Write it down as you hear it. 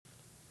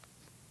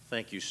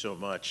Thank you so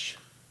much,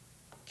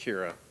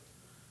 Kira.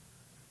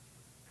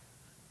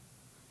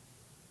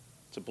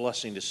 It's a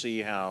blessing to see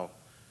how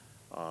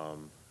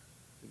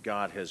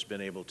God has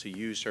been able to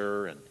use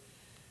her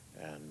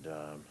and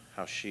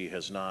how she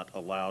has not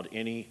allowed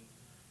any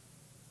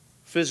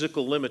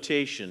physical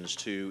limitations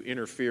to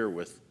interfere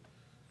with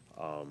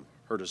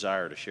her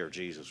desire to share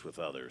Jesus with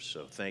others.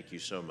 So thank you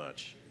so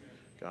much.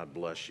 God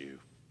bless you.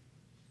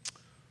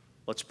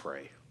 Let's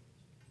pray.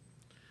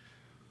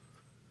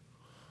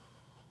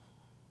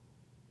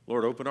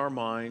 Lord, open our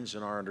minds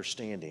and our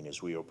understanding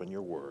as we open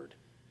your word.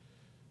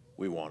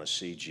 We want to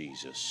see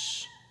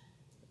Jesus.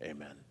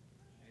 Amen.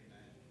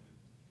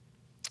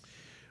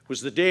 It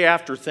was the day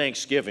after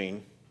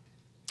Thanksgiving,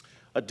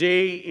 a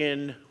day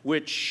in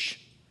which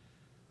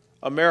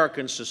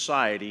American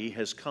society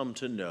has come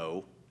to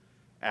know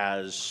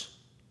as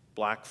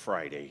Black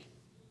Friday.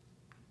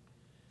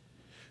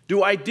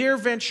 Do I dare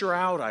venture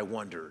out, I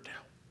wondered.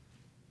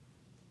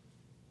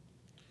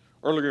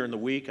 Earlier in the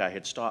week, I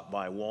had stopped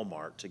by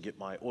Walmart to get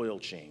my oil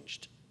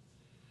changed.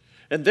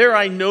 And there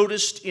I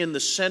noticed in the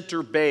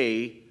center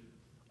bay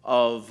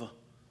of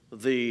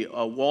the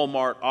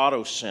Walmart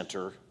Auto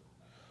Center,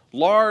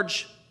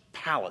 large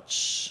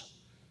pallets,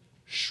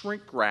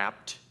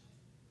 shrink-wrapped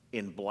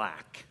in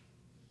black.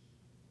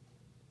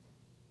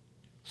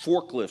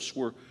 Forklifts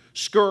were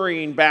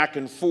scurrying back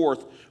and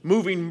forth,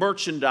 moving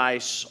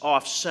merchandise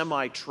off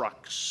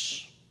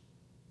semi-trucks.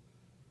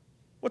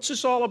 What's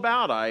this all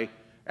about? I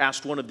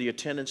asked one of the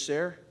attendants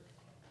there.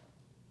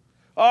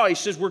 Oh, he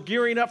says, we're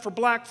gearing up for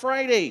Black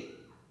Friday.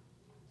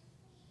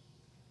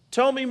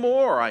 Tell me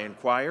more, I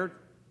inquired.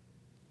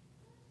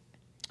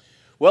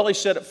 Well, he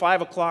said at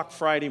 5 o'clock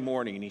Friday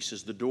morning, he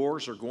says, the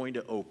doors are going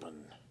to open.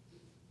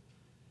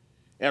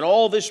 And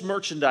all this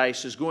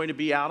merchandise is going to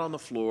be out on the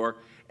floor,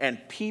 and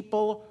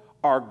people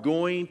are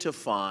going to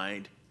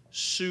find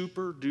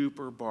super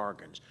duper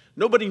bargains.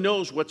 Nobody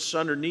knows what's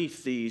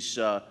underneath these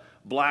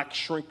black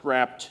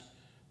shrink-wrapped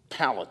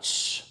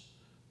pallets,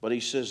 but he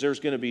says there's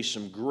going to be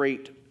some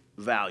great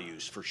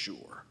values for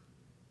sure.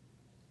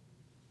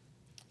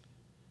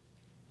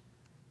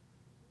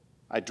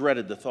 I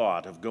dreaded the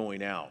thought of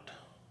going out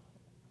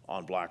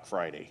on Black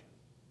Friday.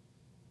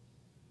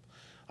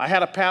 I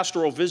had a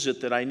pastoral visit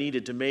that I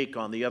needed to make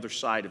on the other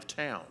side of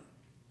town.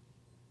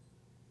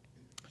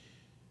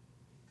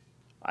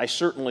 I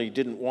certainly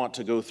didn't want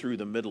to go through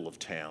the middle of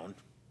town.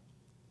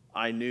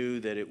 I knew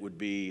that it would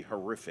be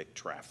horrific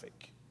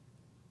traffic.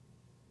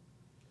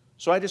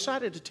 So I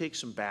decided to take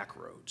some back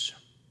roads.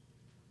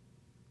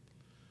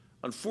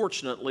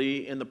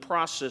 Unfortunately, in the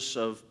process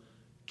of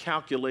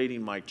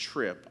calculating my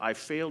trip, I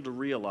failed to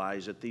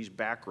realize that these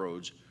back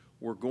roads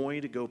were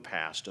going to go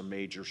past a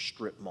major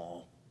strip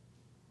mall.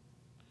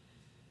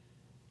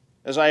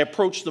 As I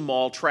approached the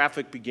mall,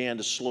 traffic began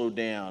to slow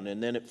down,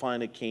 and then it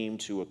finally came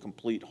to a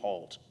complete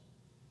halt.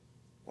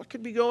 What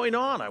could be going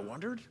on, I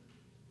wondered.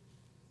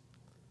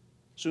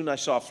 Soon I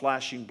saw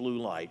flashing blue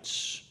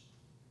lights.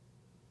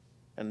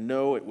 And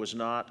no, it was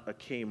not a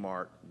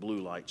Kmart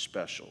blue light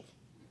special.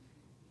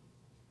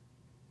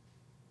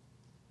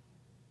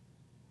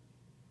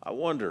 I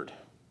wondered,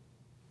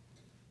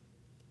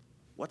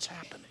 what's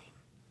happening?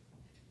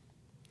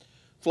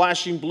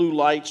 Flashing blue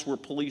lights were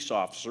police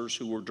officers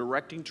who were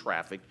directing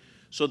traffic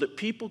so that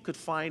people could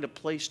find a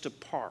place to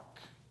park,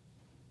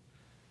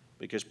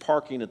 because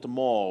parking at the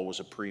mall was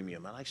a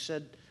premium. And I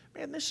said,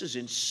 man, this is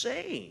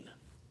insane.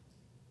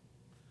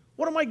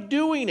 What am I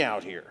doing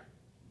out here?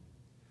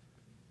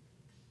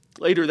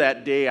 Later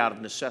that day, out of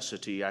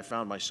necessity, I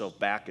found myself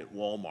back at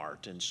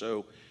Walmart. And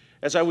so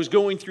as I was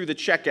going through the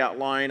checkout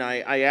line,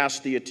 I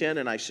asked the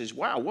attendant, I says,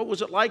 wow, what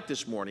was it like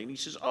this morning? He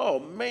says, oh,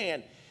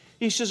 man.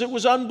 He says, it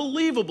was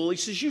unbelievable. He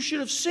says, you should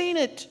have seen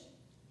it.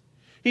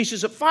 He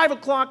says, at 5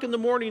 o'clock in the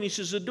morning, he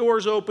says, the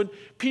doors opened,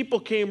 people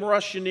came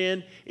rushing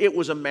in. It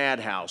was a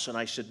madhouse. And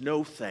I said,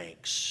 no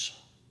thanks.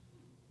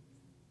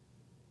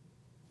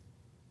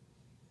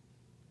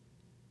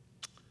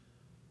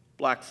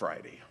 Black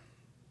Friday.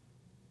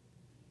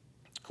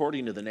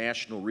 According to the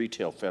National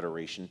Retail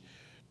Federation,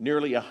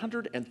 nearly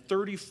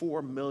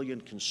 134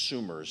 million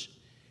consumers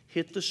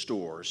hit the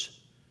stores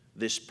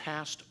this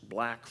past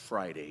Black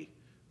Friday,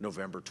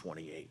 November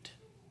 28.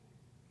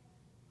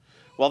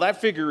 While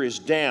that figure is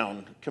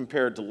down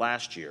compared to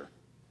last year,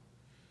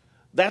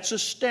 that's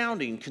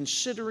astounding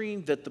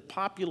considering that the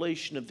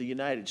population of the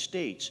United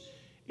States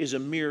is a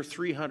mere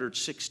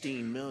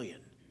 316 million.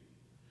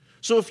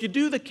 So if you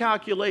do the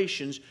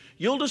calculations,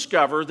 you'll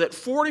discover that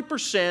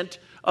 40%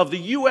 of the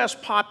U.S.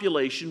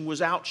 population was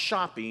out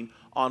shopping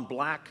on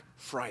Black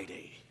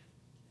Friday.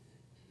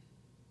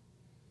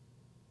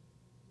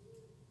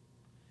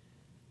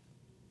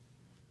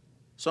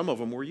 Some of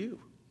them were you.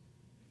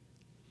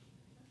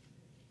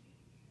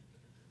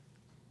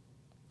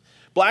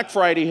 Black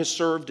Friday has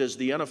served as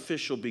the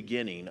unofficial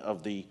beginning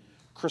of the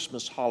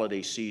Christmas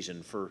holiday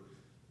season for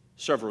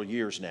several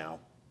years now.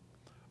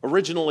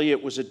 Originally,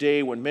 it was a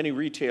day when many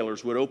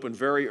retailers would open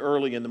very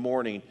early in the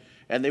morning,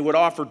 and they would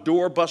offer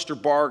doorbuster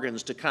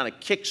bargains to kind of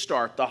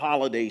kickstart the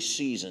holiday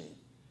season.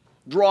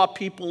 draw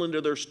people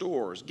into their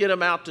stores, get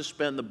them out to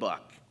spend the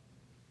buck.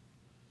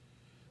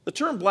 The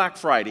term Black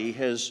Friday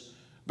has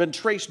been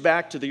traced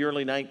back to the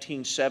early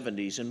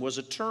 1970s and was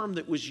a term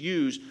that was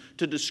used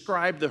to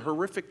describe the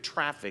horrific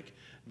traffic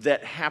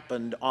that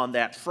happened on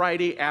that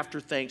Friday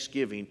after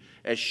Thanksgiving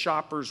as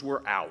shoppers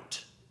were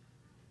out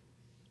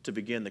to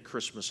begin the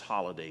Christmas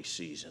holiday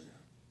season.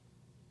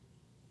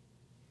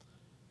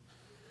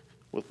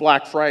 With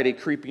Black Friday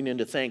creeping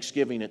into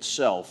Thanksgiving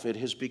itself, it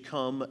has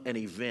become an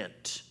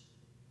event,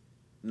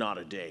 not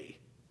a day.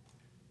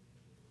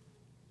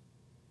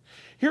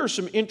 Here are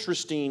some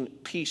interesting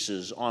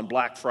pieces on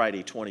Black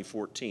Friday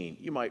 2014.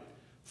 You might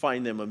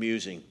find them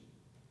amusing.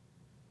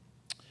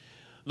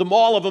 The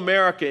Mall of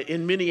America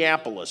in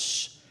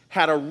Minneapolis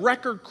had a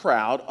record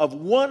crowd of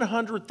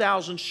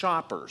 100,000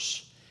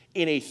 shoppers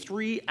in a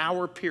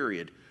 3-hour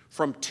period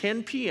from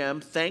 10 p.m.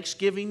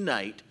 Thanksgiving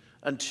night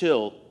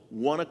until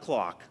 1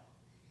 o'clock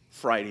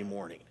Friday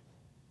morning.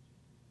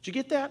 Did you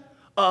get that?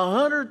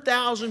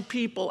 100,000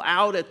 people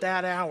out at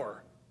that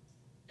hour.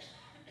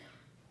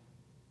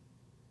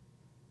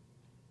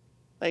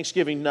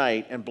 Thanksgiving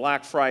night and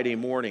Black Friday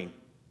morning,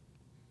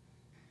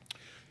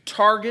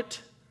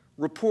 Target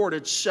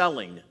reported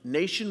selling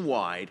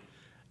nationwide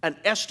an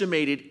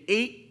estimated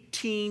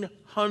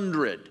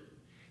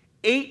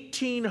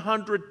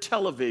 1,800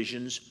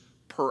 televisions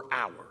per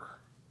hour.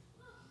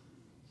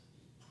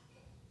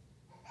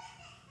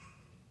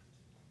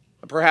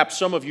 Perhaps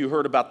some of you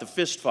heard about the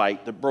fist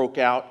fight that broke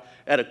out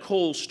at a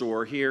Kohl's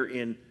store here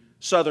in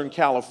Southern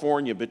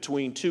California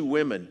between two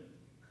women,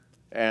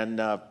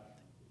 and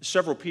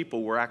several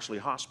people were actually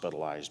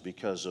hospitalized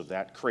because of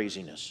that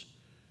craziness.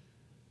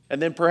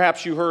 And then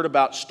perhaps you heard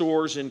about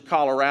stores in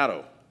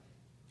Colorado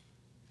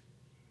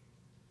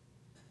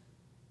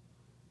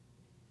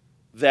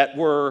that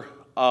were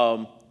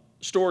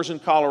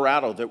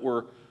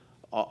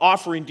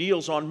offering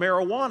deals on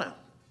marijuana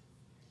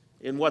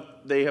in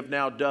what they have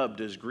now dubbed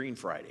as Green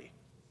Friday.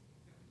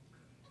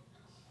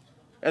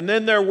 And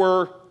then there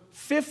were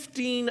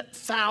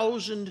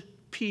 15,000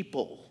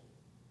 people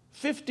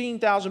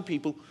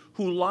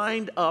who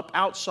lined up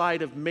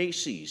outside of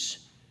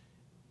Macy's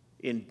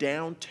in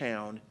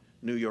downtown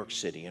New York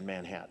City in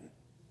Manhattan.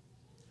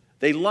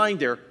 They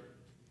lined there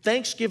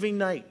Thanksgiving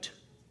night.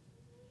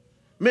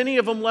 Many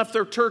of them left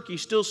their turkey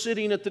still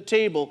sitting at the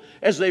table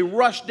as they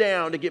rushed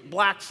down to get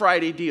Black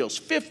Friday deals.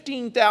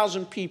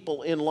 15,000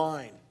 people in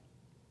line.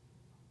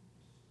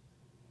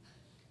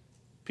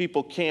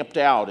 People camped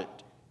out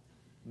at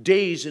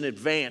days in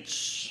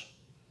advance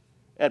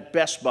at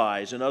Best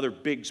Buys and other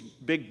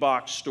big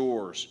box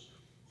stores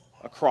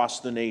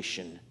across the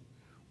nation,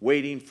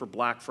 waiting for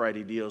Black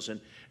Friday deals. And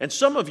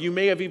some of you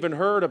may have even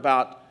heard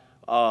about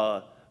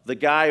the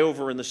guy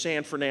over in the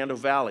San Fernando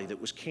Valley that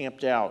was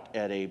camped out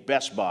at a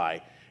Best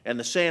Buy, and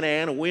the Santa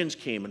Ana winds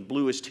came and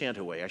blew his tent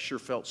away. I sure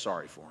felt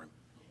sorry for him.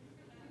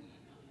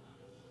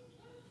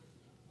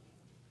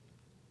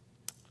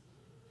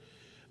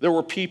 There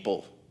were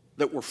people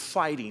that were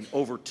fighting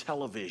over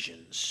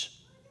televisions.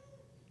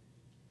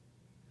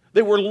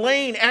 They were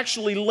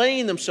actually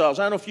laying themselves.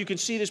 I don't know if you can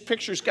see this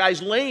picture. This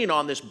guy's laying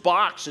on this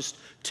box, this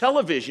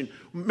television,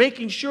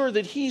 making sure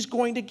that he's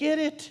going to get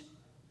it.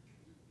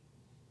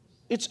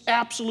 It's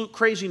absolute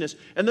craziness.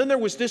 And then there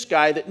was this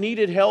guy that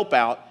needed help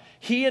out.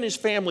 He and his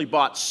family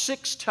bought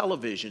 6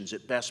 televisions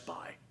at Best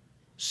Buy.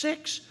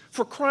 6?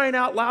 For crying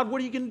out loud,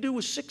 what are you going to do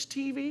with 6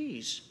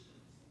 TVs?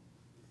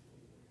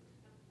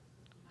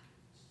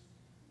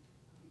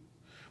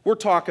 We're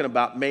talking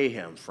about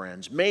mayhem,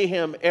 friends.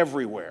 Mayhem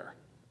everywhere.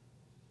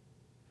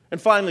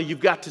 And finally, you've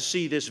got to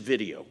see this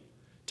video.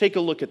 Take a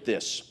look at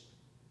this.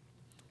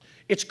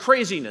 It's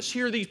craziness.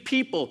 Here are these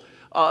people.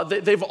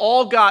 They've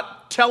all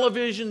got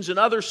televisions and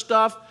other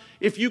stuff.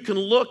 If you can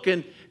look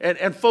and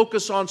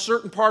focus on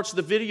certain parts of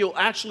the video, you'll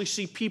actually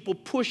see people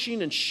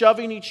pushing and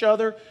shoving each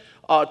other,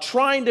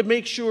 trying to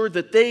make sure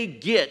that they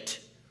get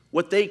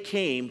what they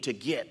came to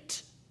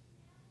get.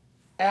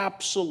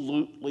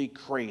 Absolutely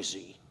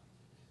crazy.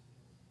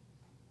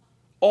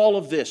 All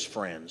of this,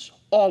 friends,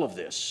 all of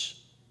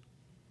this,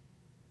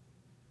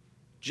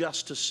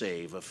 just to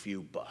save a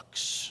few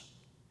bucks.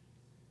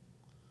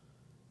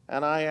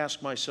 And I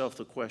ask myself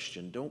the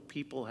question, don't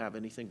people have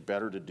anything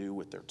better to do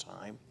with their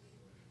time?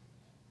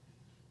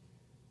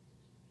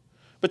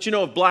 But you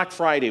know, if Black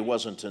Friday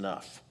wasn't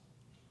enough,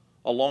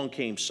 along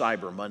came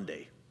Cyber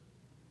Monday.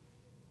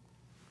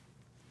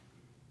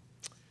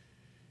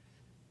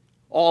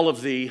 All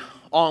of the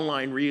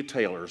online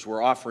retailers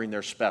were offering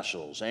their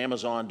specials.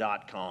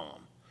 Amazon.com,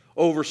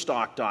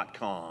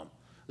 Overstock.com,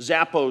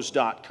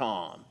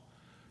 Zappos.com,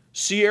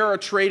 Sierra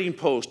Trading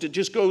Post. It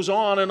just goes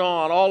on and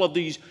on. All of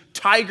these,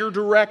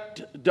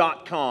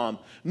 TigerDirect.com,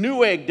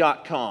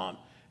 Newegg.com,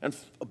 and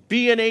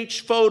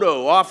B&H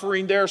Photo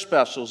offering their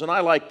specials. And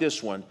I like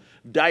this one,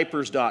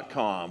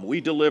 Diapers.com.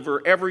 We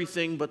deliver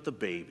everything but the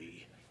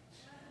baby.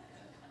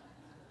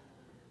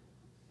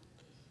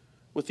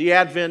 With the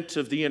advent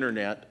of the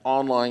internet,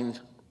 online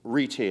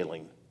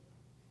retailing,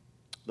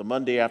 the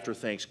Monday after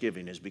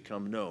Thanksgiving has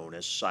become known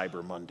as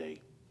Cyber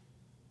Monday.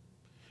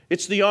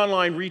 It's the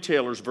online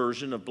retailer's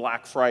version of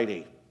Black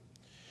Friday.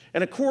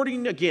 And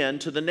according, again,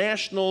 to the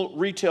National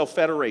Retail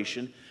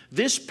Federation,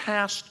 this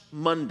past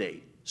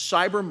Monday,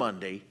 Cyber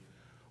Monday,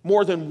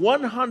 more than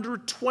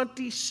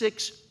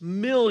 126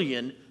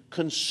 million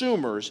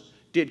consumers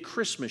did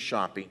Christmas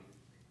shopping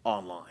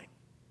online.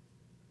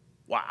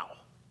 Wow.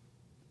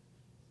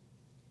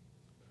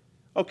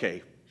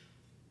 Okay,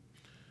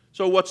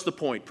 so what's the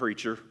point,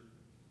 preacher?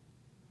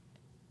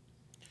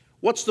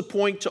 What's the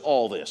point to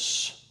all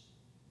this?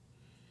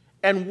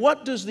 And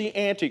what does the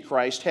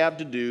Antichrist have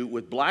to do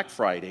with Black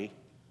Friday,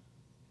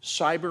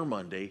 Cyber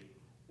Monday,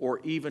 or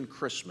even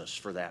Christmas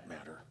for that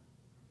matter?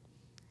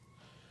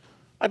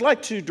 I'd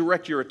like to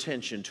direct your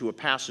attention to a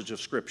passage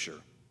of Scripture.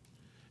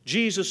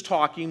 Jesus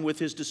talking with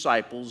his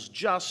disciples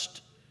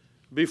just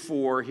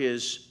before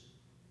his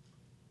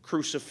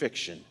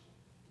crucifixion.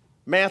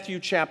 Matthew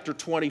chapter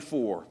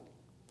 24.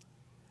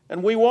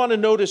 And we want to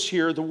notice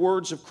here the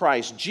words of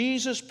Christ.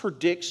 Jesus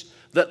predicts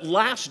that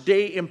last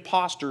day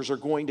imposters are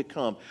going to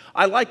come.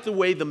 I like the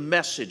way the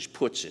Message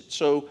puts it.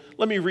 So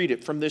let me read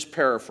it from this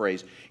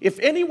paraphrase. If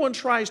anyone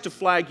tries to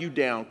flag you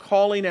down,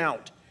 calling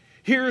out,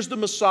 "Here's the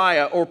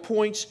Messiah," or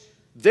points,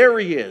 "There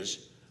he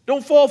is,"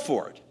 don't fall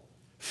for it.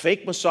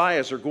 Fake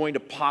messiahs are going to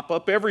pop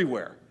up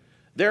everywhere.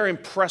 Their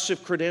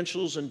impressive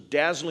credentials and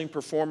dazzling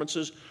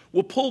performances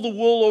will pull the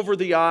wool over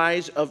the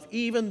eyes of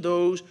even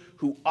those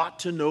who ought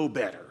to know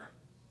better.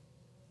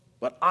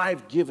 But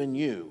I've given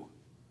you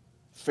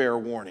fair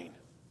warning.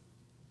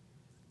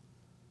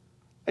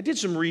 I did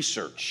some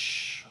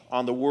research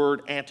on the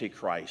word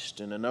Antichrist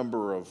in a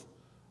number of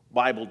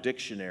Bible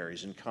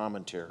dictionaries and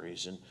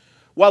commentaries. And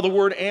while the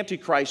word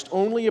Antichrist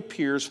only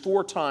appears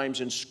 4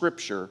 times in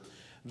Scripture,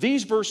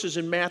 these verses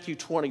in Matthew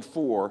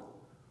 24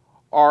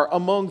 are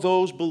among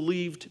those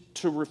believed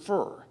to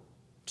refer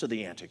to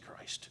the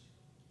Antichrist.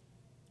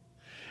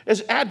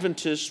 As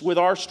Adventists, with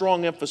our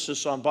strong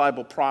emphasis on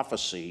Bible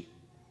prophecy,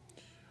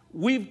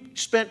 we've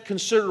spent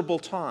considerable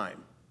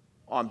time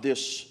on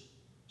this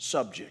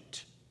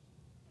subject.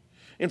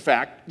 In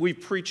fact,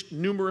 we've preached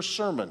numerous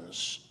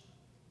sermons,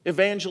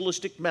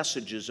 evangelistic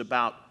messages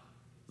about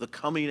the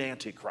coming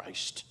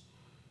Antichrist,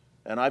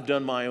 and I've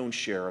done my own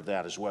share of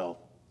that as well.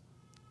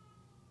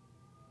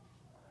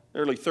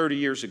 Nearly 30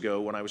 years ago,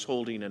 when I was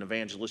holding an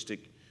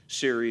evangelistic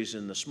series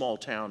in the small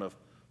town of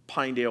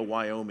Pinedale,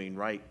 Wyoming,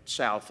 right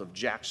south of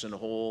Jackson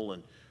Hole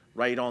and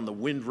right on the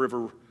Wind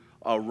River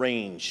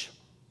Range,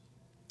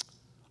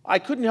 I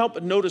couldn't help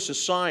but notice a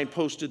sign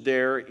posted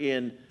there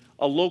in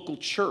a local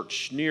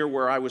church near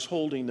where I was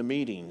holding the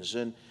meetings.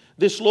 And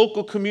this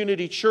local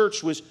community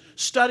church was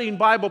studying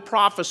Bible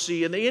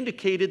prophecy, and they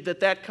indicated that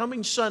that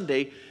coming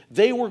Sunday,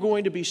 they were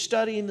going to be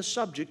studying the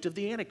subject of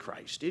the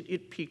Antichrist.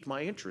 It piqued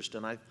my interest,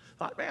 and I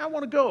thought, man, I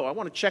want to go. I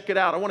want to check it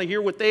out. I want to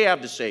hear what they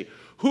have to say.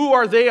 Who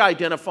are they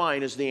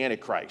identifying as the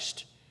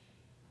Antichrist?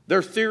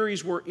 Their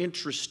theories were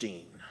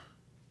interesting.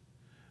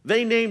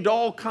 They named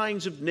all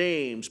kinds of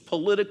names,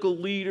 political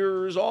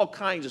leaders, all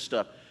kinds of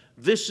stuff.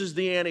 This is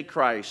the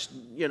Antichrist,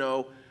 you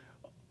know.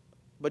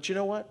 But you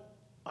know what?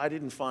 I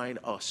didn't find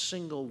a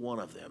single one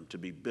of them to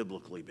be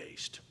biblically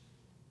based.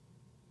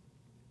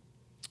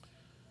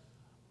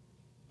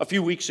 A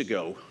few weeks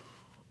ago,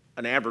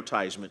 an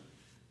advertisement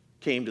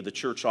came to the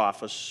church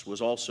office,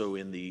 was also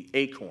in the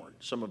Acorn.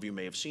 Some of you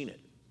may have seen it.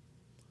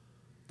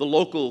 The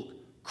local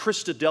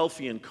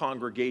Christadelphian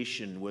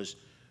congregation was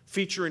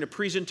featuring a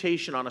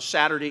presentation on a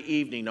Saturday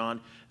evening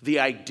on the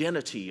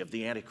identity of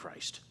the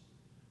Antichrist.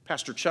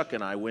 Pastor Chuck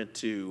and I went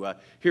to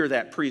hear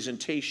that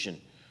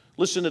presentation.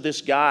 Listen to this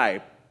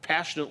guy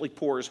passionately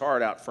pour his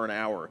heart out for an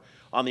hour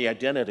on the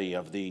identity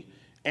of the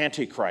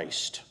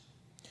Antichrist.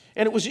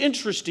 And it was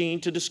interesting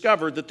to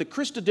discover that the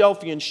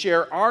Christadelphians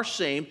share our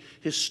same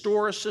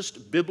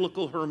historicist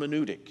biblical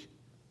hermeneutic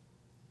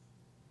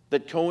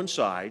that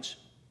coincides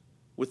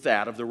with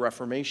that of the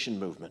Reformation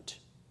movement.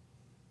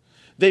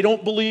 They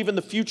don't believe in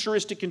the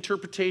futuristic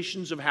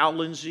interpretations of Hal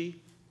Lindsey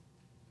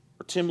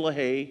or Tim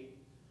LaHaye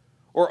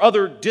or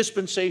other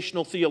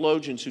dispensational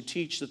theologians who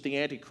teach that the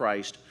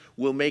Antichrist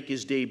will make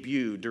his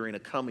debut during a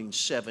coming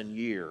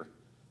 7-year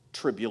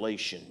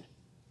tribulation.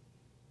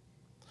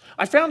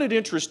 I found it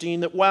interesting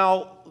that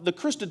while the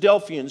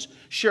Christadelphians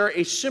share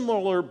a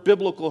similar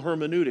biblical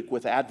hermeneutic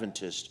with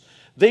Adventists,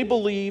 they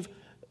believe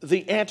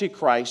the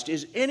Antichrist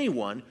is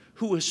anyone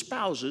who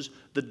espouses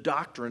the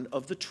doctrine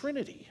of the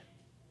Trinity.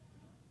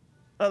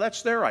 Now,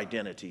 that's their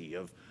identity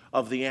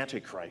of the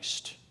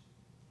Antichrist.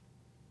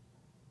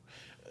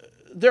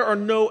 There are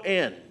no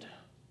end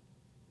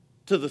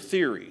to the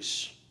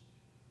theories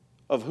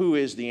of who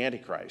is the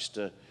Antichrist.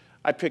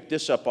 I picked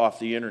this up off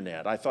the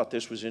internet. I thought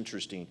this was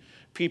interesting.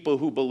 People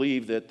who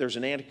believe that there's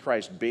an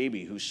Antichrist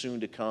baby who's soon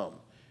to come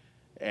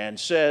and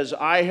says,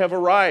 "I have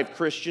arrived,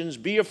 Christians,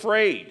 be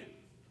afraid,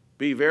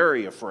 be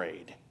very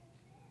afraid."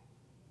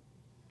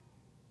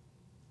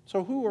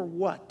 So who or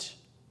what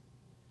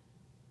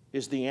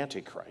is the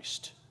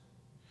Antichrist?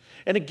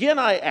 And again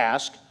I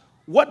ask,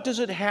 what does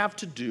it have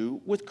to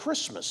do with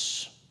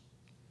Christmas?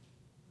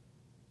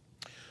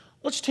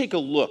 Let's take a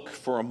look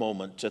for a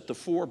moment at the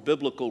 4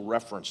 biblical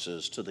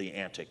references to the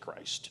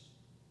Antichrist.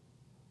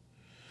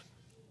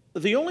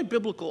 The only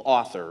biblical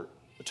author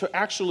to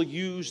actually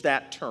use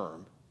that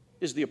term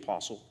is the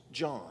Apostle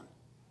John.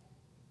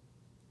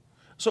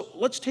 So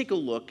let's take a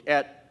look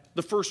at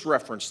the first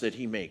reference that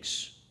he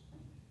makes.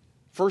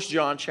 1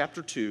 John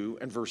chapter 2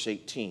 and verse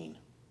 18.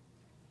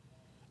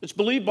 It's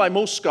believed by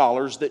most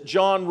scholars that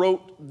John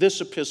wrote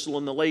this epistle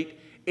in the late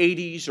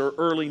 80s or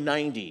early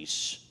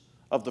 90s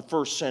of the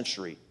first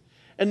century.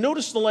 And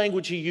notice the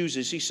language he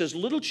uses. He says,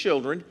 "Little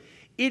children,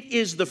 it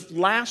is the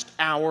last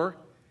hour,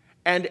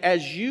 and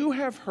as you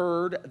have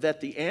heard that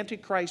the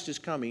Antichrist is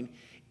coming,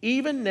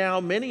 even now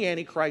many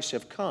Antichrists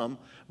have come,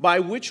 by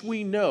which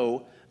we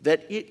know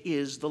that it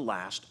is the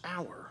last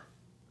hour."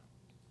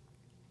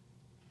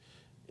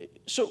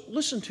 So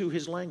listen to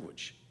his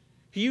language.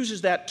 He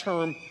uses that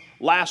term,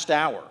 last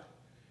hour.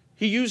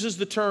 He uses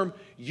the term,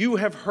 you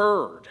have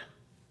heard.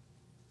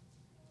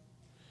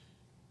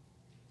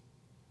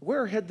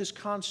 Where had this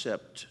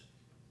concept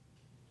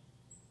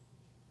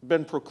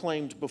been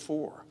proclaimed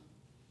before?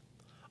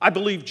 I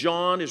believe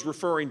John is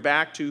referring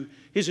back to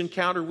his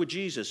encounter with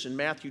Jesus in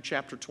Matthew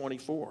chapter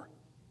 24.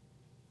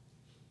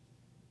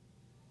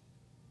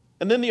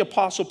 And then the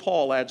Apostle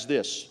Paul adds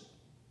this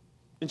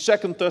in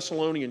 2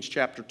 Thessalonians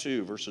chapter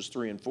 2, verses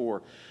 3 and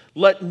 4.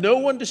 "Let no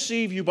one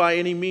deceive you by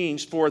any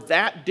means, for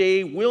that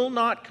day will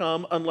not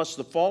come unless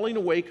the falling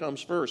away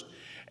comes first,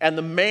 and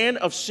the man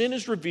of sin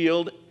is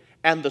revealed,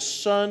 and the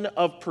son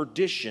of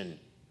perdition,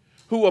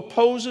 who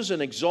opposes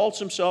and exalts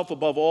himself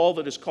above all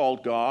that is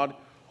called God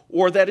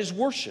or that is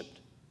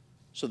worshipped,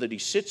 so that he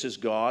sits as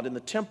God in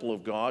the temple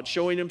of God,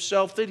 showing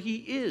himself that he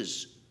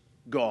is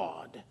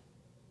God."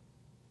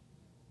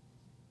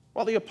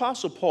 While the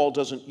Apostle Paul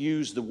doesn't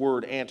use the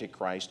word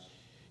Antichrist,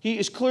 he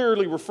is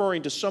clearly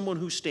referring to someone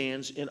who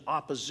stands in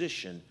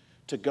opposition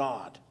to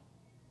God.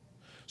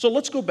 So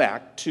let's go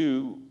back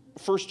to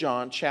 1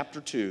 John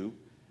chapter 2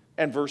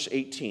 and verse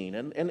 18.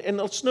 And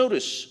let's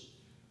notice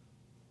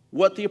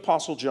what the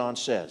Apostle John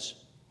says.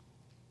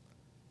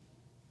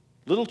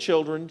 "Little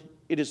children,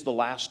 it is the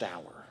last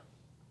hour.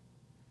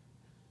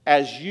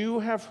 As you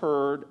have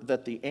heard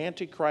that the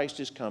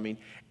Antichrist is coming,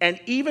 and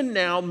even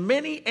now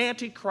many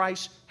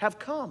Antichrists have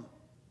come."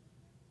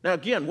 Now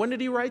again, when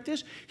did he write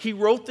this? He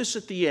wrote this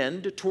at the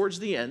end, towards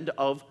the end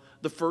of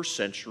the first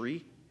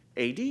century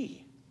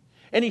AD.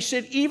 And he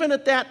said even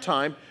at that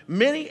time,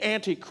 many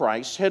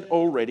Antichrists had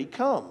already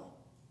come.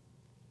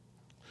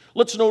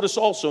 Let's notice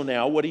also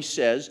now what he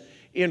says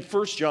in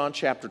 1 John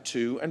chapter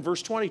 2 and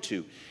verse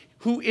 22.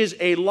 "Who is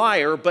a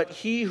liar, but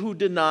he who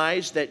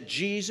denies that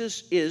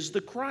Jesus is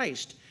the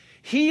Christ.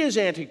 He is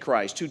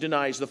Antichrist, who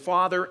denies the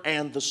Father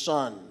and the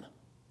Son."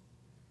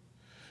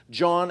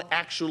 John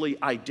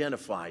actually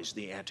identifies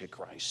the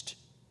Antichrist.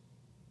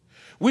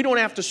 We don't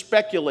have to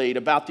speculate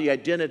about the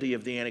identity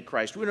of the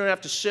Antichrist. We don't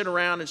have to sit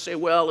around and say,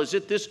 well, is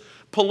it this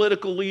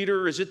political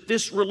leader? Is it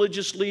this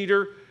religious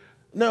leader?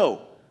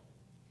 No.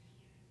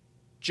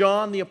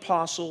 John the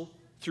Apostle,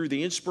 through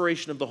the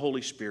inspiration of the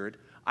Holy Spirit,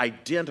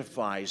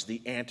 identifies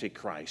the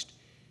Antichrist.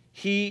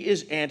 He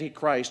is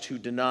Antichrist who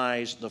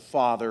denies the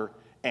Father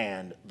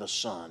and the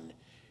Son.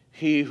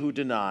 He who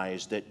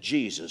denies that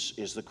Jesus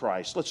is the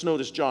Christ. Let's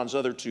notice John's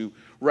other 2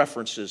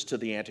 references to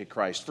the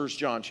Antichrist. 1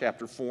 John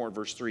chapter 4 and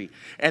verse 3.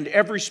 "And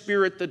every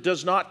spirit that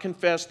does not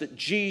confess that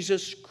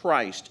Jesus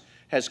Christ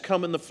has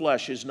come in the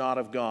flesh is not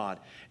of God.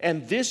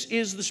 And this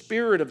is the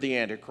spirit of the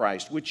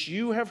Antichrist, which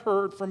you have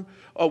heard from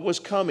was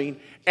coming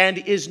and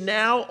is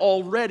now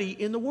already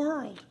in the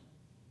world."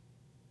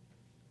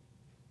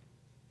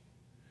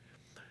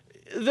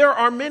 There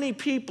are many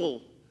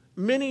people,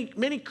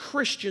 many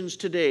Christians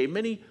today,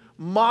 many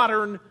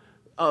modern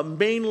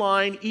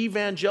mainline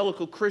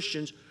evangelical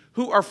Christians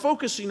who are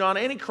focusing on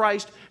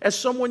Antichrist as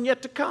someone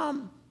yet to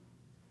come.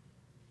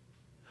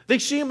 They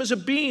see him as a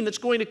being that's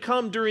going to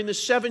come during the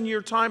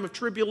 7-year time of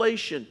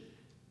tribulation.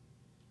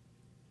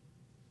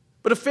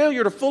 But a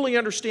failure to fully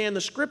understand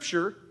the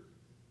Scripture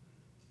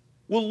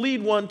will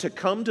lead one to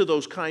come to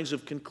those kinds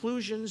of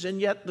conclusions, and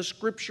yet the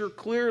Scripture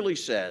clearly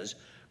says,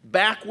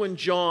 back when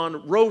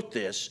John wrote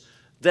this,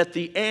 that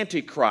the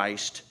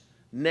Antichrist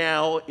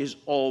now is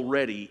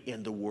already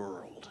in the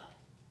world.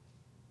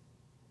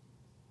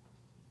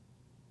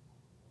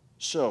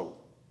 So,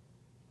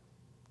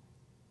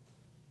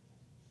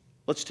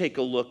 let's take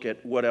a look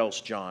at what else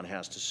John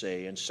has to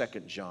say in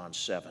 2 John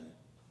 7.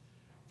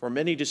 "For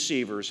many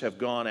deceivers have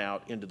gone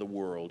out into the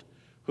world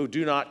who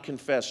do not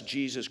confess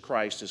Jesus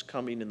Christ as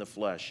coming in the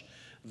flesh.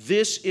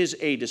 This is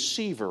a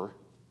deceiver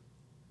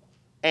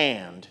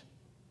and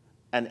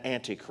an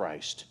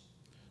antichrist."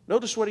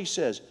 Notice what he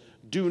says.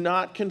 "Do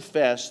not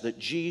confess that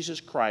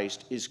Jesus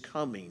Christ has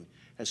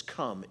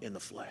come in the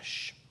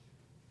flesh."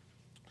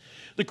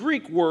 The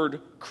Greek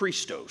word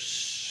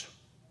Christos,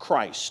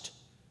 Christ,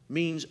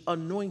 means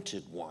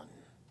anointed one.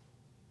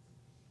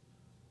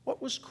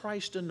 What was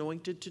Christ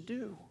anointed to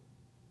do?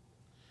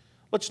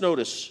 Let's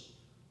notice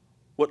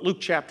what Luke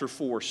chapter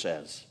 4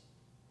 says.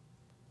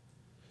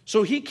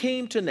 So he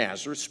came to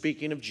Nazareth,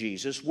 speaking of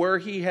Jesus, where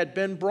he had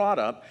been brought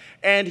up,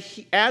 and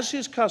as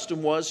his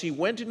custom was, he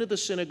went into the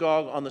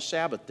synagogue on the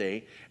Sabbath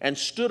day and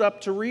stood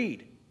up to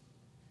read.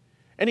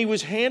 And he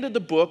was handed the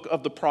book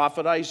of the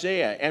prophet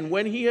Isaiah, and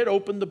when he had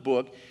opened the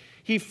book,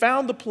 he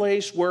found the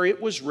place where it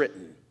was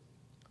written,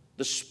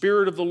 "The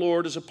Spirit of the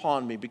Lord is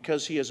upon me,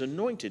 because he has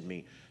anointed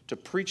me to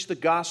preach the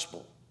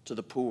gospel to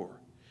the poor.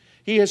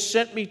 He has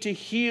sent me to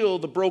heal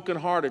the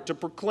brokenhearted, to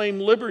proclaim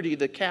liberty to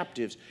the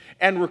captives,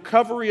 and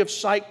recovery of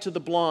sight to the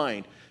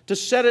blind, to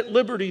set at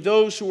liberty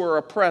those who are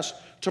oppressed,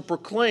 to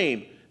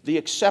proclaim the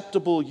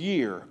acceptable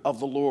year of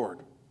the Lord."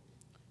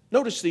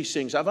 Notice these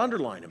things. I've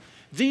underlined them.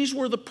 These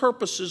were the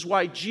purposes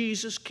why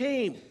Jesus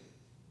came.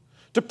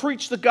 To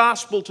preach the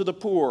gospel to the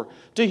poor,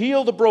 to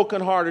heal the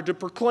brokenhearted, to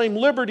proclaim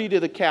liberty to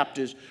the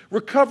captives,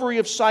 recovery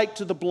of sight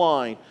to the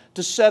blind,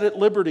 to set at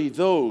liberty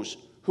those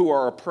who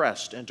are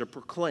oppressed, and to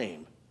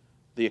proclaim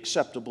the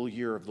acceptable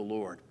year of the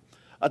Lord.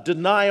 A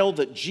denial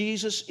that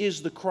Jesus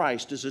is the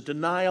Christ is a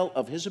denial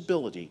of his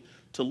ability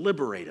to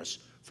liberate us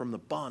from the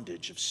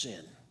bondage of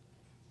sin.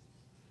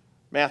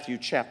 Matthew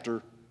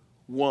chapter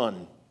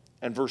 1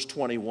 and verse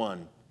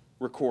 21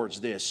 records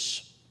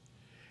this.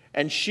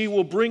 "And she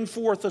will bring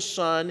forth a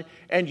son,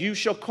 and you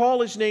shall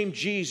call his name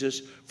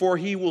Jesus, for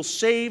he will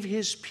save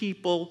his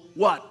people,"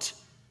 what?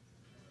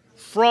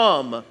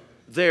 "From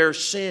their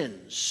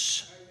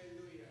sins."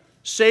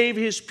 Save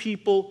his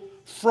people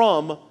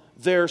from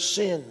their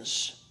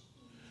sins.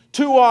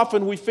 Too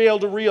often we fail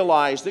to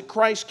realize that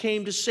Christ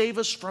came to save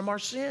us from our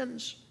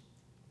sins.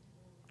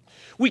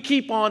 We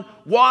keep on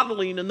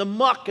waddling in the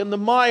muck and the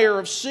mire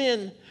of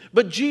sin,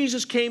 but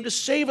Jesus came to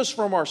save us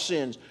from our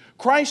sins.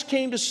 Christ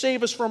came to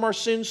save us from our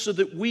sins so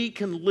that we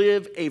can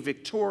live a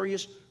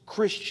victorious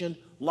Christian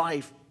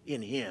life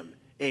in him.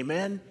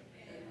 Amen?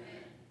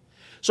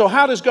 So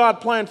how does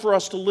God plan for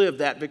us to live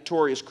that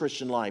victorious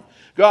Christian life?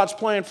 God's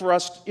plan for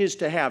us is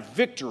to have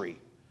victory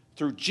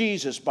through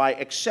Jesus by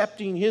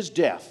accepting his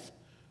death,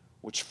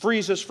 which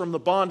frees us from the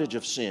bondage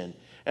of sin,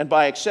 and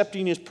by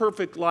accepting his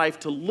perfect life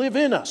to live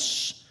in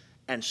us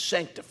and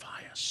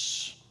sanctify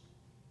us.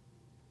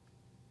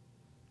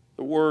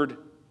 The word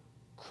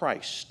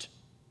Christ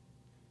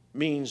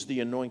means the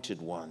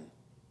anointed one.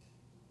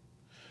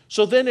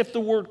 So then, if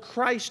the word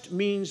Christ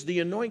means the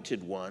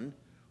anointed one,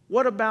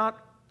 what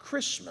about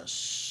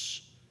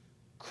Christmas?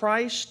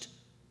 Christ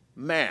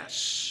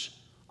Mass,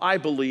 I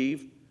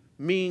believe,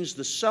 means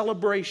the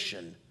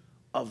celebration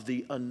of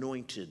the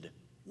anointed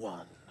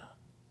one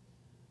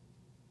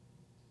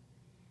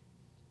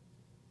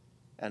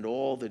and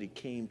all that he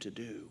came to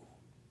do.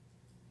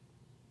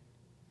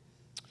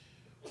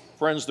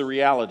 Friends, the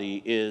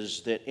reality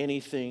is that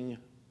anything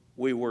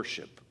we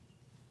worship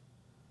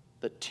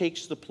that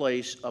takes the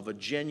place of a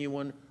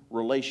genuine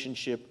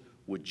relationship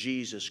with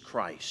Jesus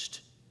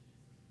Christ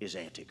is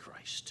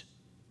Antichrist.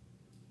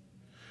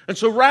 And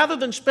so rather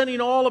than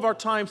spending all of our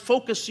time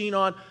focusing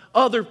on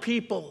other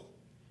people,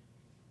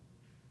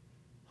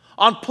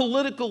 on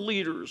political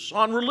leaders,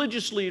 on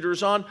religious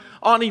leaders, on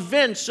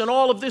events and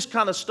all of this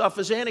kind of stuff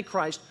as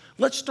Antichrist,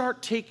 let's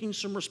start taking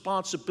some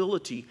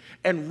responsibility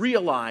and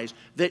realize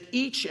that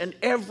each and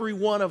every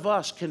one of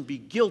us can be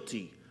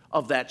guilty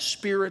of that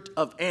spirit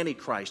of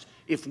Antichrist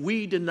if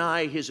we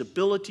deny his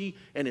ability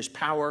and his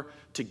power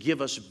to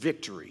give us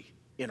victory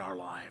in our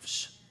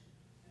lives.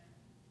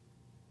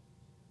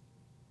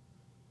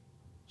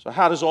 So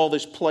how does all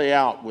this play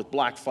out with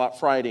Black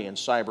Friday and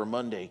Cyber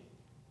Monday?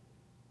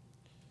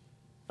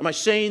 Am I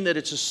saying that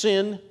it's a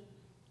sin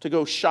to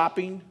go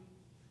shopping,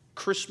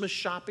 Christmas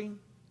shopping?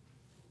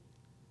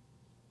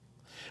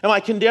 Am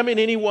I condemning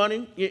anyone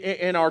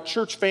in our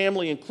church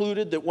family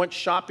included that went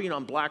shopping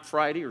on Black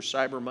Friday or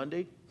Cyber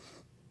Monday?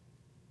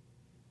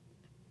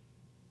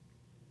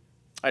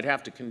 I'd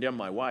have to condemn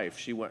my wife.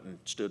 She went and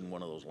stood in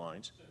one of those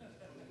lines.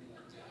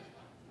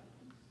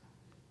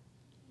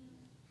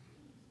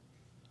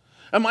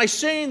 Am I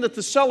saying that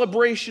the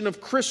celebration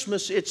of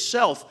Christmas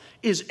itself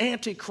is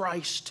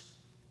Antichrist?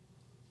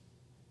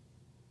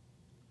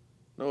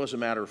 No, as a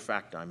matter of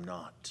fact, I'm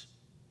not.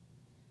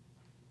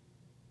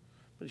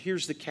 But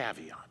here's the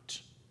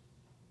caveat.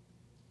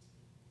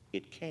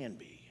 It can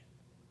be.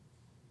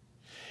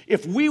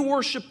 If we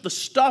worship the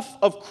stuff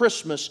of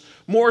Christmas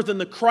more than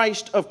the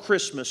Christ of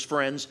Christmas,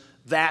 friends,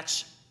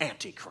 that's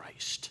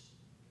Antichrist.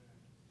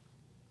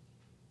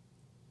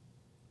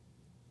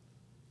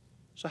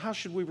 So how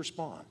should we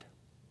respond?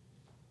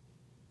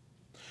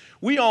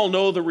 We all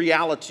know the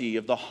reality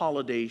of the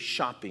holiday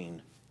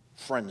shopping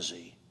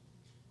frenzy.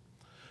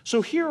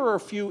 So here are a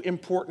few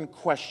important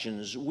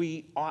questions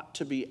we ought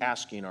to be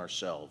asking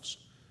ourselves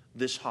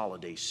this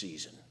holiday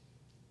season.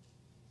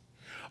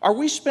 Are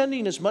we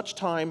spending as much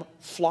time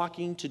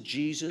flocking to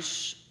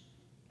Jesus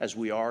as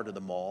we are to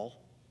the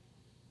mall?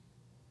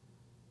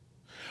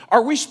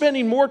 Are we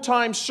spending more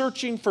time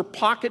searching for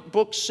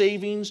pocketbook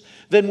savings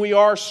than we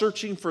are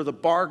searching for the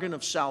bargain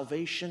of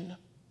salvation,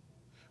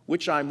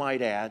 which I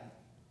might add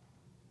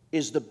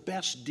is the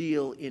best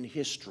deal in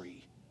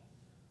history,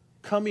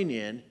 coming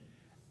in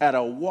at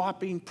a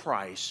whopping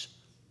price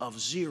of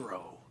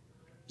zero,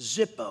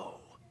 Zippo,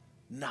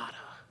 Nada.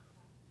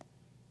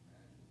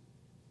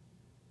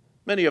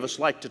 Many of us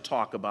like to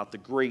talk about the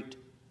great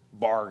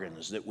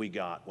bargains that we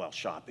got while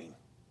shopping.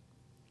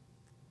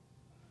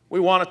 We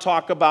want to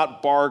talk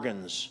about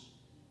bargains.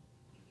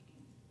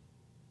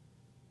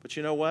 But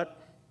you know what?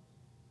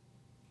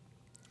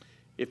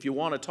 If you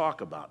want to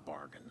talk about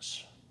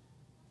bargains,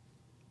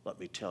 let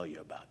me tell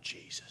you about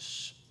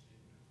Jesus.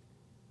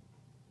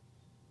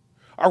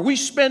 Are we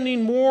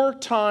spending more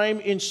time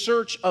in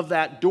search of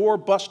that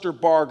doorbuster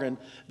bargain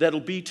that'll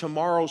be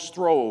tomorrow's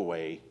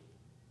throwaway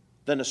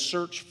than a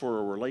search for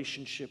a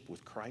relationship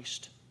with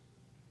Christ?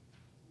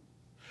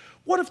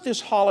 What if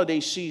this holiday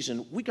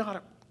season we got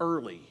up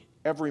early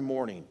every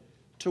morning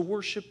to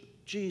worship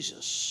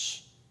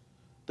Jesus,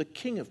 the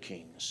King of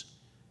Kings,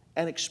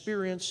 and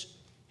experience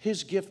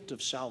His gift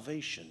of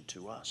salvation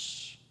to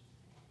us?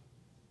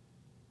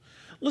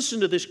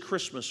 Listen to this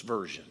Christmas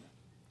version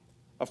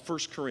of 1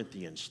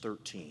 Corinthians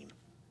 13.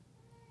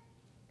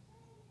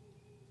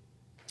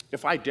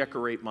 If I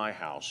decorate my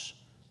house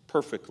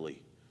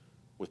perfectly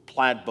with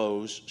plaid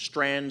bows,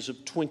 strands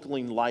of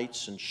twinkling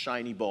lights, and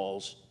shiny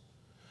balls,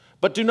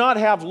 but do not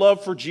have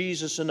love for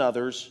Jesus and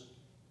others,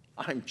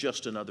 I'm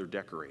just another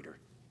decorator.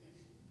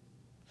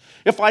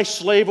 If I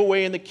slave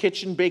away in the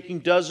kitchen baking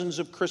dozens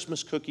of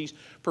Christmas cookies,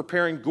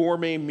 preparing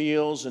gourmet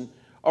meals, and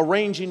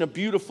arranging a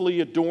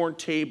beautifully adorned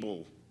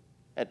table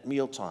at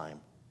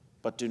mealtime,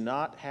 but do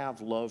not have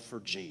love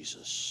for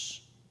Jesus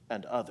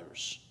and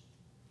others,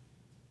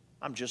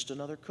 I'm just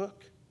another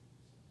cook.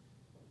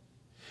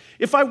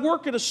 If I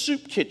work at a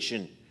soup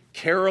kitchen,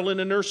 carol in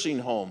a nursing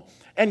home,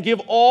 and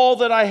give all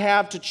that I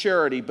have to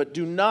charity, but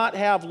do not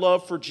have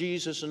love for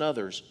Jesus and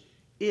others,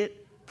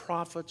 it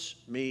profits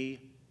me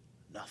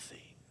nothing.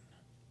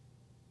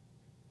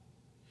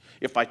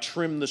 If I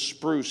trim the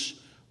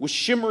spruce with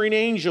shimmering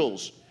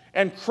angels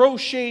and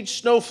crocheted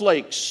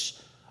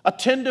snowflakes,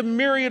 attend a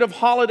myriad of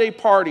holiday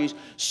parties,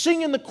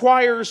 sing in the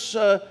choir's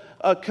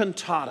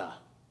cantata,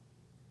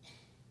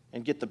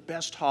 and get the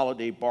best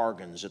holiday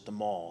bargains at the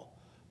mall,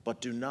 but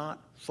do not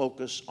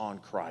focus on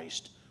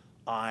Christ,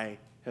 I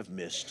have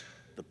missed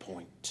the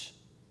point.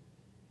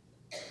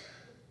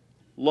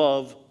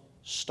 Love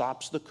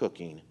stops the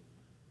cooking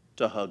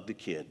to hug the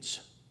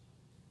kids.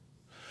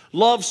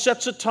 Love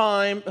sets a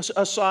time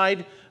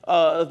aside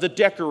the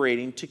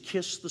decorating to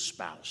kiss the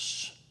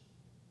spouse.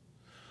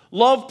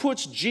 Love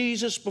puts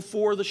Jesus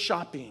before the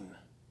shopping.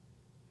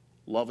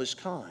 Love is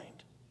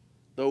kind,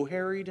 though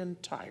harried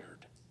and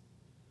tired.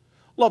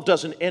 Love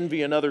doesn't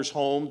envy another's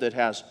home that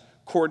has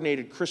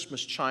coordinated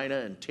Christmas china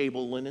and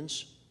table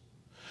linens.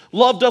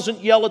 Love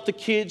doesn't yell at the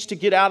kids to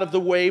get out of the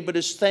way, but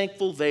is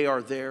thankful they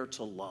are there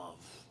to love.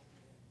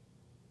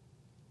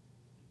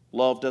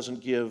 Love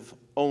doesn't give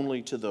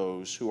only to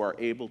those who are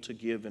able to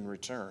give in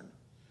return,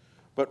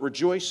 but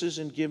rejoices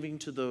in giving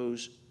to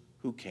those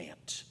who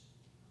can't.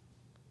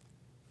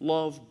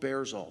 Love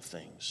bears all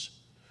things,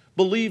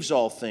 believes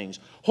all things,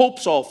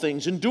 hopes all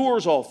things,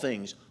 endures all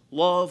things.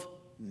 Love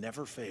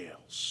never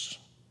fails.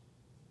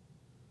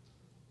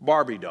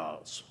 Barbie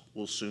dolls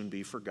will soon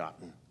be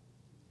forgotten.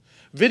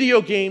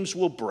 Video games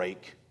will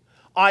break.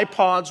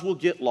 iPods will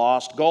get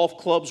lost. Golf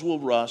clubs will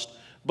rust.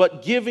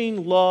 But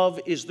giving love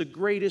is the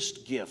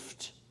greatest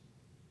gift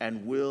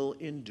and will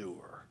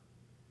endure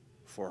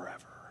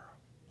forever.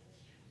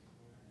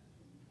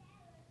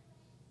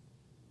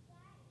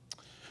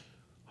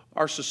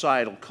 Our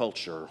societal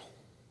culture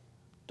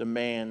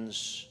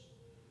demands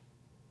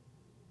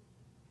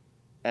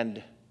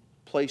and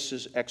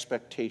places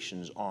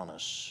expectations on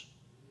us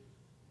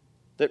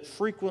that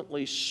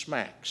frequently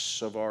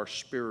smacks of our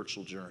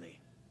spiritual journey.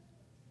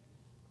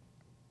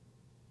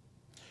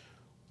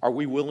 Are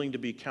we willing to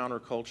be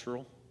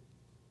countercultural?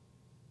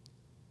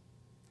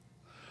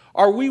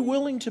 Are we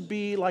willing to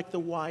be like the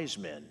wise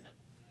men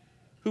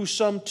who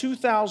some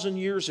 2,000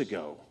 years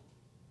ago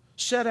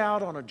set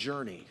out on a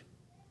journey,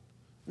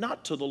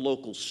 not to the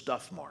local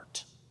stuff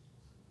mart,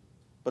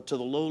 but to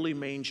the lowly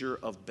manger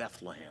of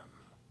Bethlehem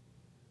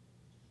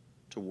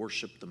to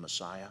worship the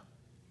Messiah?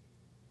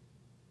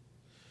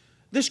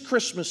 This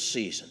Christmas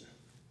season,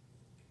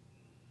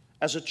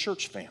 as a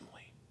church family,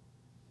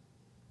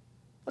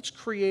 let's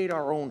create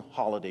our own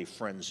holiday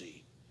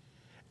frenzy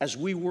as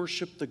we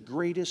worship the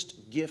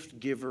greatest gift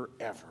giver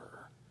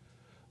ever,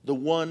 the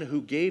one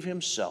who gave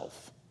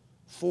himself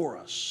for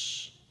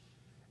us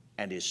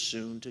and is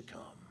soon to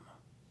come.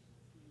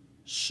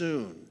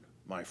 Soon,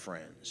 my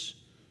friends,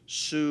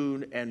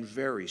 soon and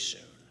very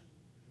soon,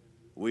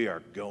 we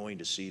are going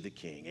to see the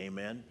King.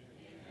 Amen?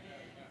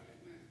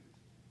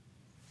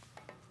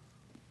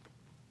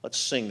 Let's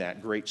sing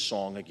that great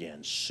song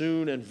again.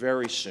 Soon and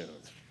very soon,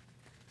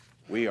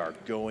 we are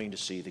going to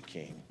see the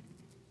King.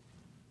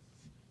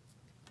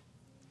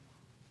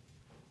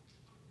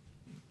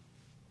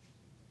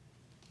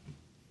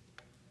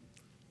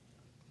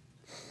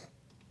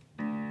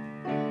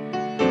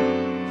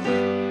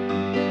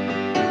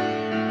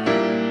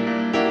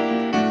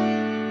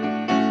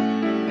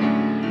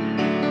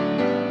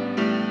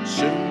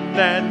 Soon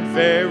and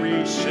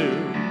very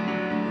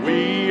soon,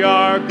 we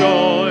are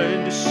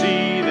going to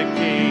see the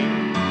King.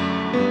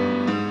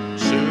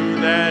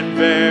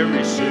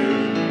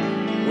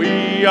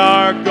 We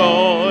are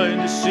going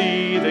to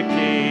see the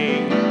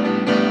King.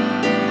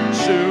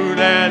 Soon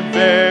and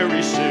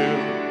very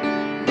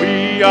soon,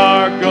 we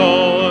are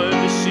going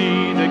to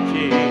see the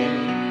King.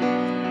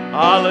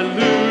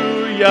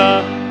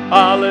 Hallelujah,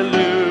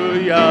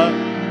 hallelujah,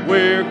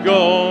 we're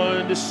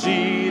going to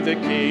see the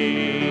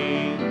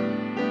King.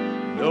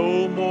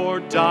 No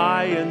more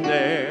dying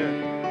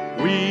there,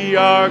 we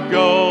are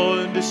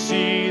going to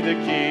see the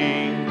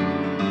King.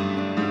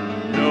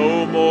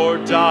 No more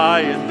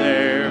dying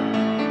there,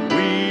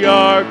 we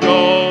are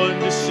going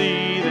to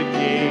see the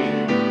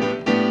King.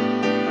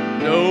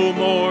 No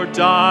more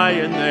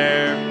dying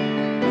there,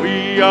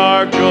 we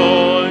are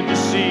going to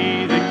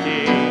see the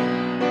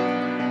King.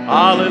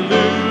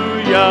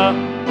 Hallelujah,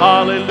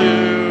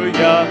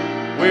 hallelujah,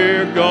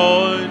 we're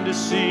going to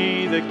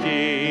see the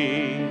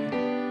King.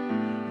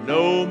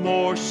 No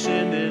more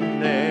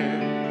sinning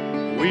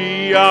there,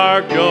 we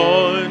are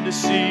going to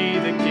see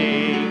the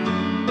King.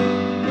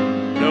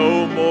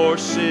 No more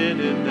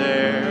sinning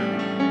there,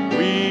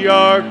 we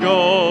are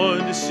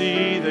going to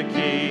see the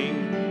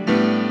King.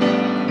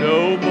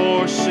 No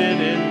more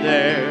sinning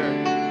there,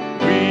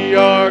 we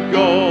are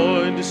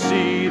going to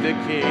see the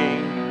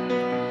King.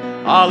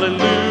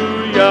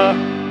 Hallelujah,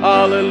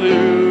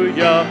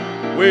 hallelujah,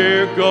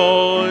 we're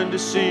going to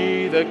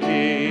see the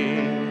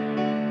King.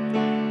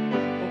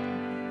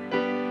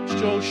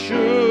 So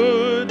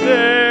should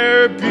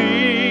there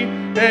be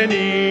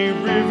any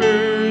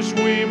rivers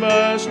we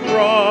must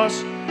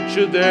cross,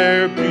 should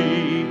there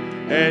be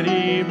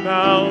any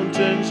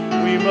mountains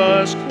we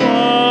must climb,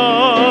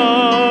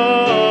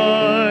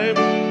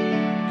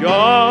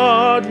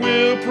 God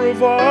will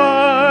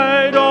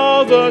provide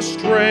all the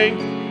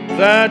strength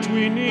that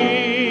we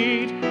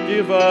need.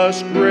 Give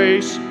us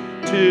grace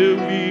till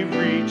we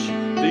reach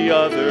the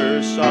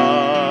other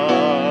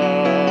side.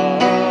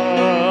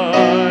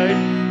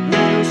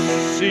 We'll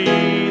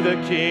see the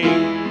King.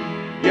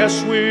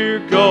 Yes, we're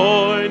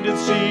going to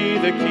see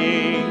the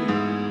King.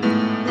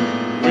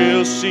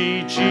 We'll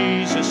see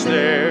Jesus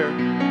there.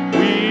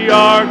 We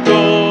are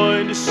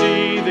going to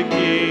see the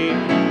King.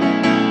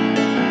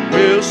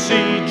 We'll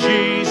see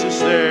Jesus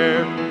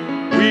there.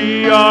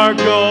 We are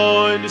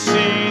going to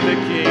see the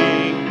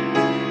King.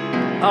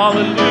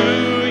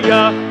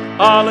 Hallelujah,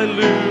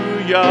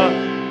 hallelujah,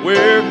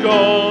 we're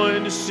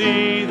going to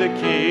see the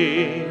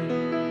King.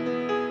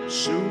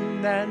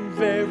 Soon and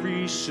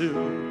very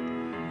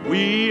soon,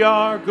 we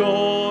are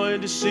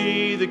going to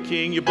see the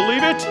King. You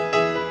believe it?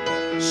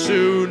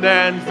 Soon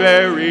and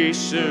very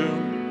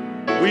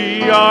soon,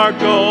 we are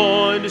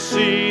going to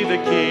see the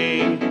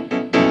King.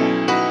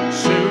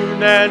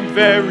 Soon and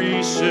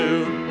very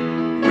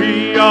soon,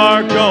 we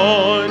are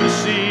going to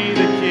see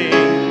the King.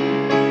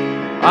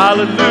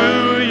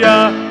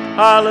 Hallelujah,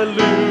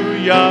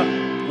 hallelujah,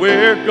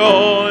 we're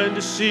going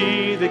to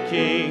see the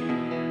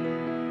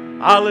King.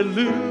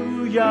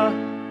 Hallelujah,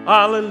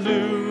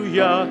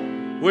 hallelujah,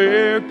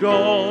 we're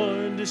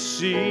going to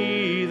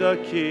see the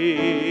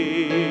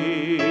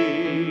King.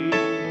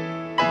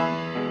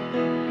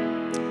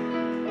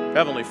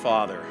 Heavenly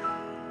Father,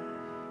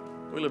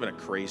 we live in a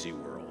crazy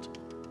world.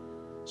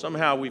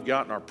 Somehow we've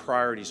gotten our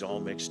priorities all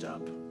mixed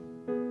up.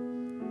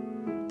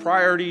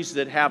 Priorities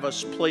that have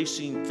us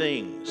placing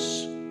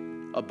things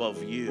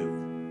above you.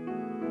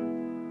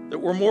 That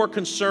we're more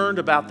concerned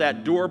about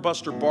that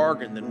doorbuster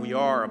bargain than we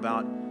are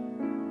about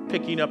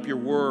picking up your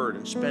word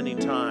and spending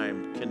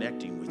time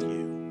connecting with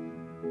you.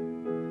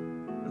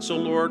 And so,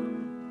 Lord,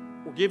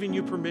 we're giving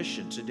you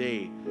permission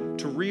today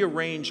to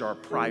rearrange our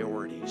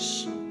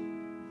priorities,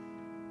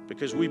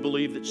 because we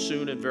believe that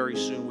soon and very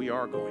soon we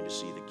are going to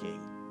see the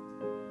King.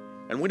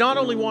 And we not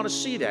only want to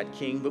see that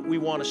King, but we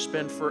want to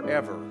spend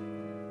forever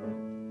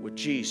with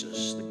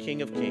Jesus, the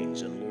King of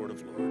Kings and Lord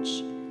of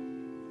Lords.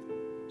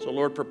 So,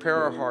 Lord,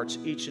 prepare our hearts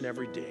each and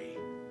every day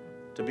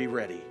to be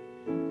ready.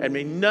 And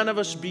may none of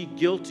us be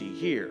guilty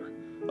here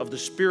of the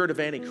spirit of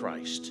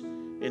Antichrist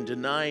in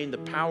denying the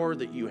power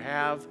that you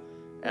have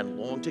and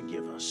long to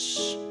give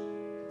us.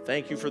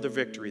 Thank you for the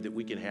victory that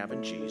we can have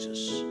in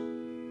Jesus.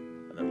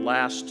 And at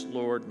last,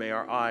 Lord, may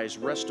our eyes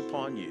rest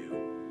upon you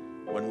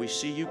when we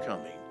see you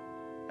coming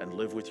and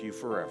live with you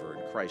forever.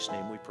 In Christ's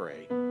name we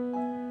pray.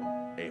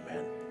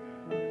 Amen.